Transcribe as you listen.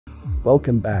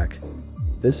Welcome back.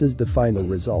 This is the final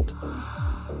result.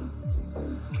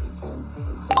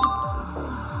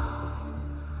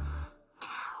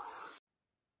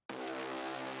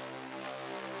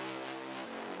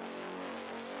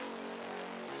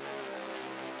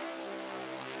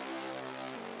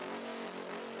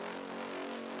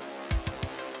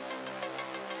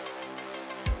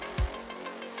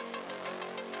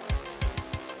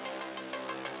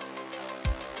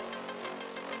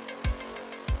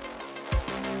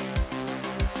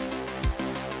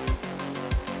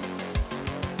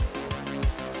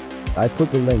 I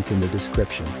put the link in the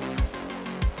description.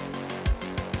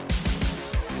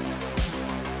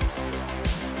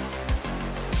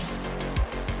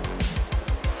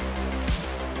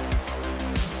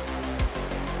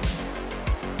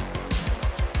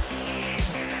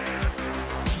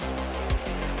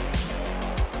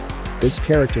 This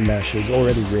character mesh is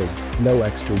already rigged, no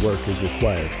extra work is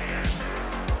required.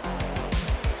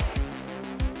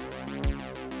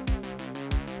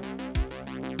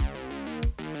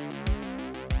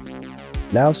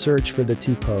 Now search for the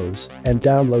T-pose and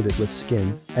download it with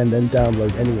skin, and then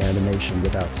download any animation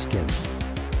without skin.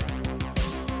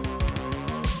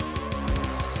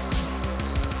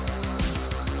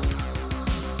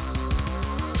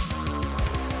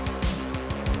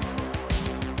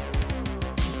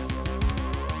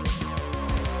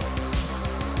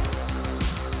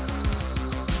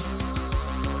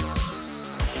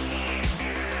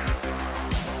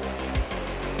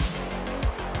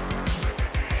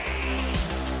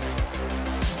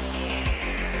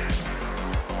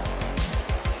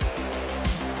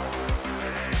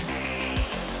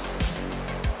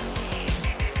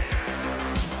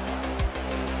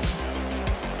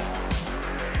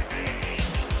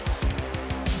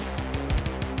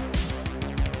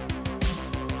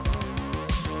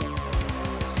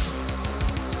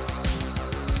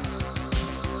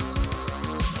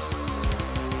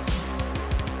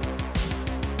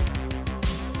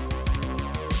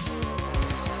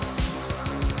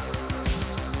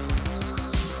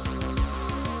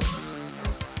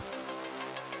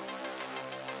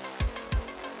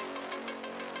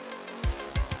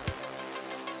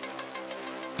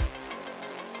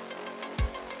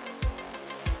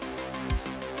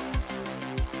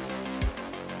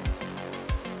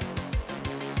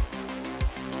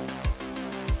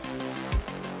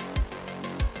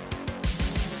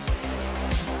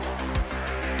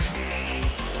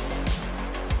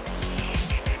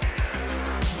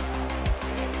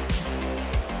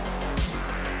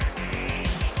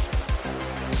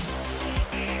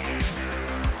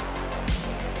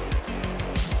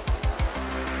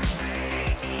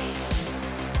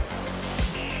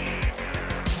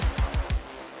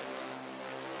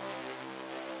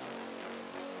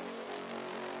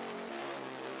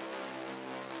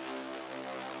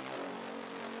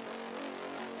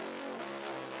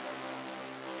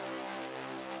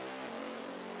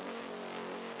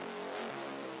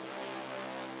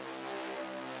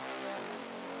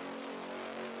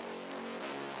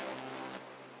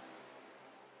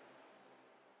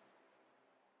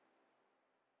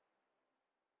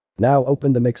 Now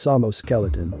open the Mixamo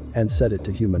skeleton and set it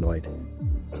to humanoid.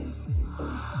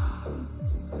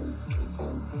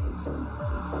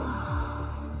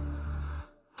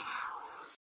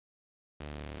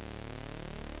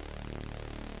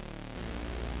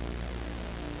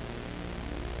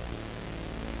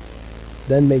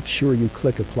 Then make sure you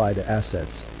click Apply to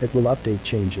Assets, it will update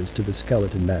changes to the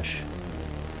skeleton mesh.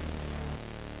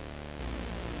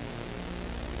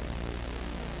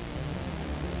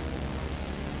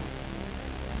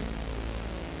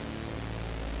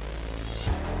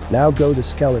 Now go to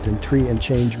skeleton tree and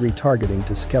change retargeting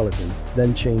to skeleton,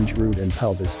 then change root and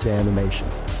pelvis to animation.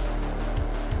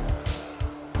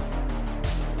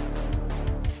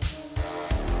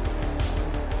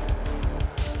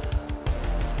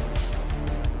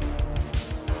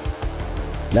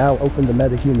 Now open the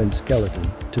Metahuman skeleton.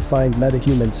 To find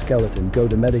Metahuman skeleton, go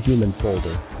to Metahuman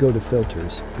folder, go to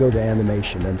filters, go to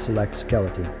animation and select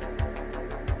skeleton.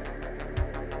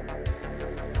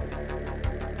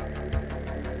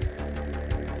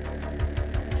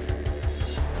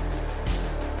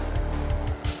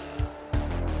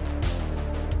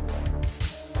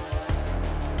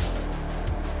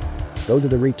 Go to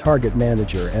the retarget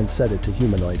manager and set it to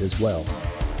humanoid as well.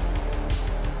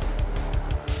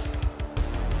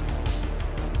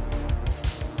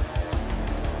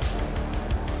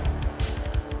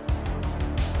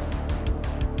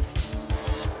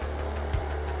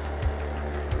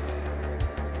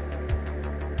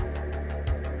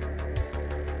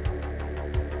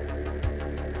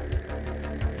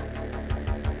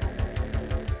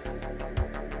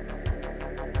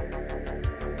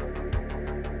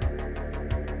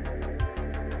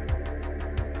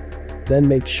 Then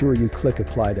make sure you click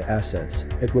Apply to Assets,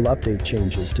 it will update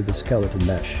changes to the skeleton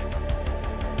mesh.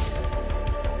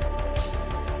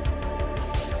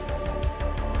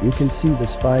 You can see the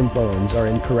spine bones are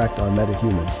incorrect on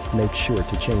Metahuman, make sure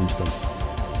to change them.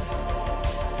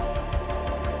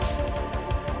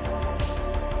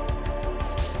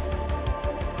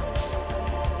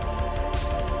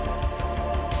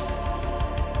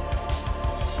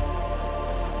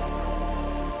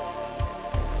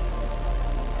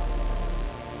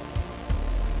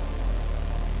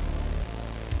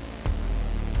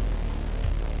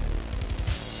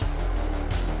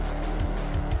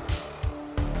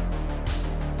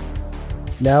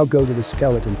 Now go to the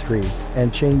skeleton tree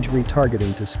and change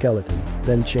retargeting to skeleton,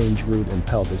 then change root and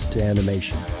pelvis to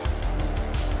animation.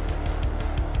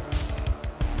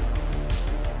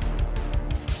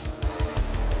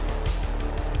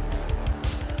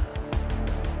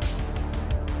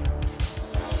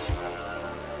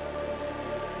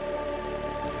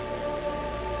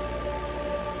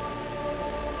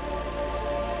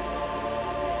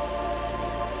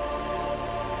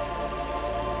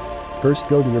 First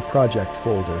go to your project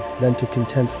folder, then to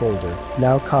content folder,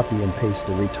 now copy and paste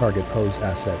the retarget pose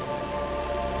asset.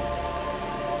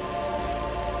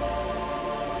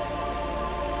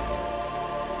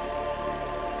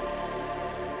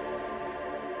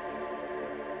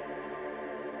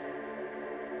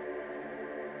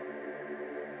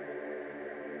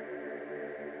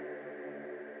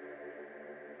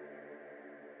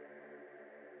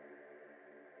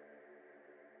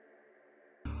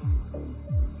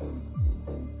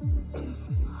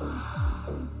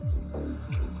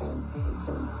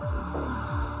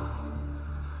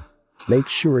 Make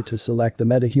sure to select the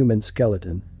Metahuman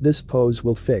skeleton, this pose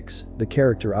will fix the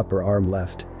character upper arm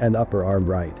left and upper arm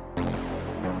right.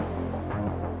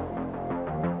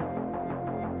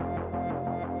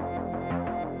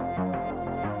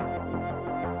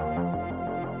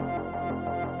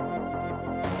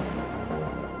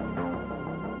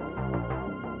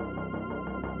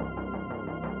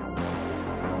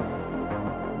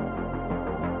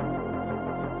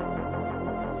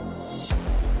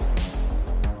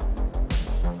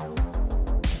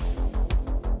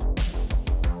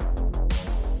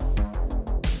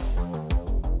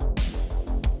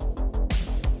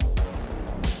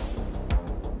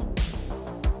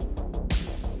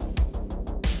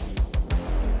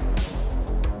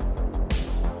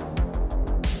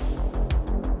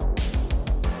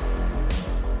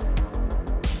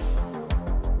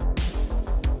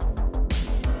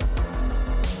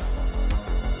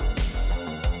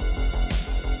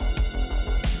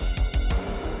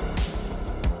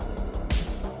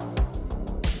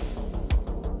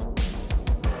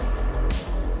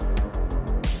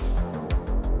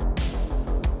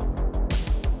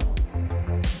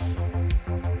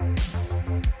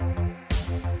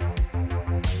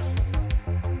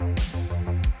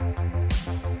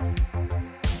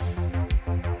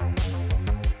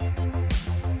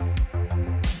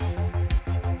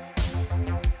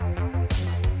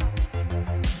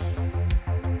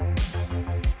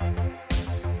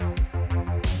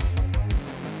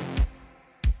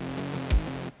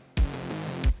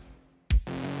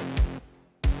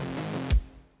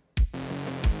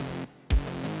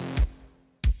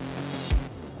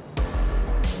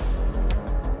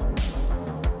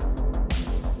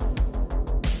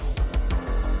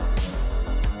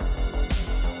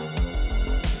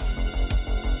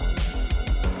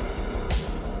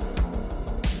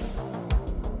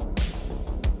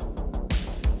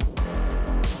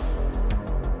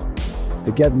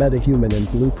 To get Metahuman in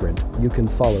Blueprint, you can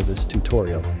follow this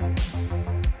tutorial.